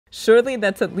Surely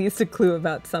that's at least a clue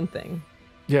about something.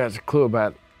 Yeah, it's a clue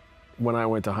about when I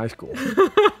went to high school,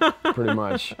 pretty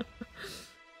much.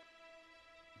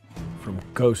 From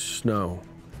Ghost Snow.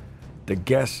 The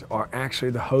guests are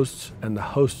actually the hosts, and the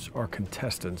hosts are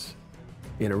contestants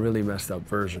in a really messed up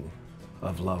version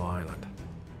of Love Island.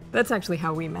 That's actually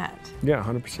how we met. Yeah,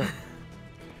 100%.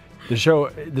 The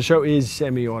show is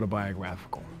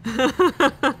semi-autobiographical.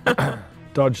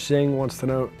 Dodge Singh wants to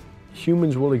know,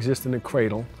 humans will exist in a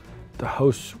cradle, the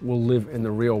hosts will live in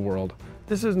the real world.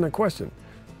 This isn't a question.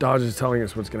 Dodge is telling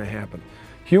us what's going to happen.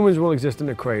 Humans will exist in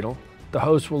a cradle, the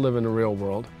hosts will live in the real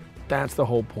world. That's the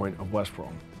whole point of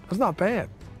Westworld. That's not bad.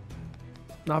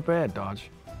 Not bad, Dodge.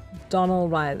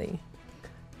 Donald Riley.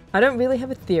 I don't really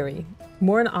have a theory,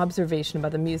 more an observation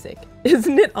about the music.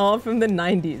 Isn't it all from the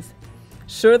 90s?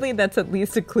 Surely that's at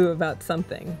least a clue about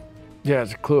something. Yeah,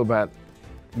 it's a clue about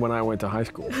when I went to high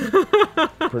school,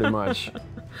 pretty much.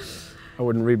 I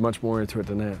wouldn't read much more into it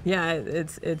than that. Yeah,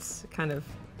 it's kind of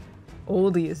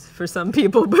oldies for some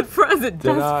people, but for us it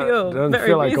does feel very doesn't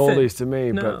feel like recent. oldies to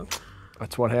me, No. but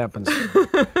that's what happens.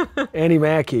 Annie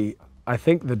Mackie, I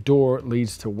think the door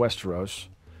leads to Westeros.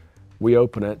 We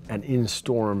open it, and in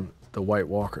storm the White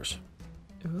Walkers.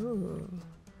 Ooh.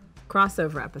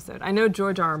 Crossover episode. I know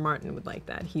George R.R. Martin would like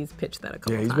that. He's pitched that a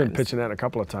couple times. Yeah, he's been pitching that a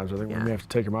couple of times. I think we may have to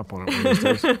take him up on it one of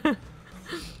these days.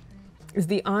 Is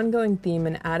the ongoing theme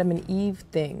an Adam and Eve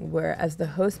thing, where as the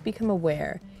hosts become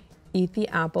aware, eat the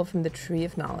apple from the tree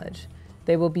of knowledge,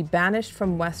 they will be banished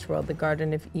from Westworld, the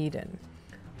Garden of Eden.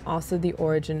 Also the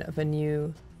origin of a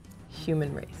new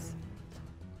human race.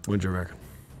 What'd you reckon?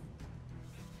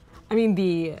 I mean,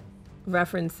 the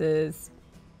references,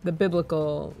 the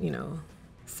biblical,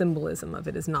 symbolism of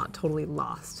it is not totally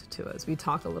lost to us. We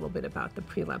talk a little bit about the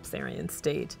prelapsarian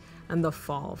state and the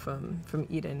fall from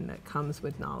Eden that comes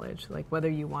with knowledge, like whether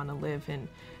you want to live in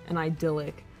an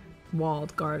idyllic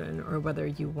walled garden or whether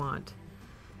you want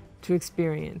to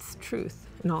experience truth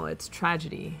in all its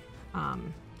tragedy,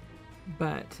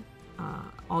 but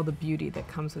all the beauty that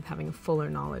comes with having a fuller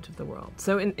knowledge of the world.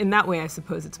 So in that way, I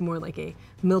suppose it's more like a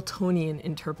Miltonian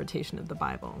interpretation of the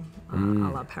Bible, a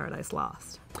la Paradise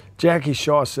Lost. Jackie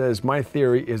Shaw says, my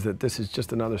theory is that this is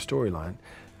just another storyline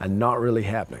and not really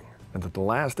happening, and that the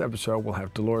last episode will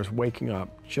have Dolores waking up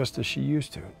just as she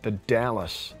used to, the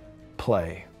Dallas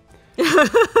play.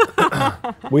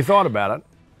 We thought about it.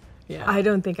 Yeah, I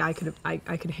don't think I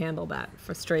could handle that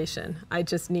frustration. I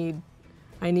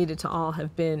need it to all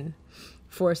have been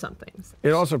for something.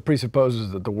 It also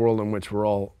presupposes that the world in which we're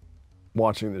all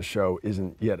watching this show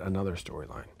isn't yet another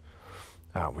storyline,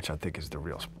 which I think is the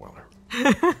real spoiler.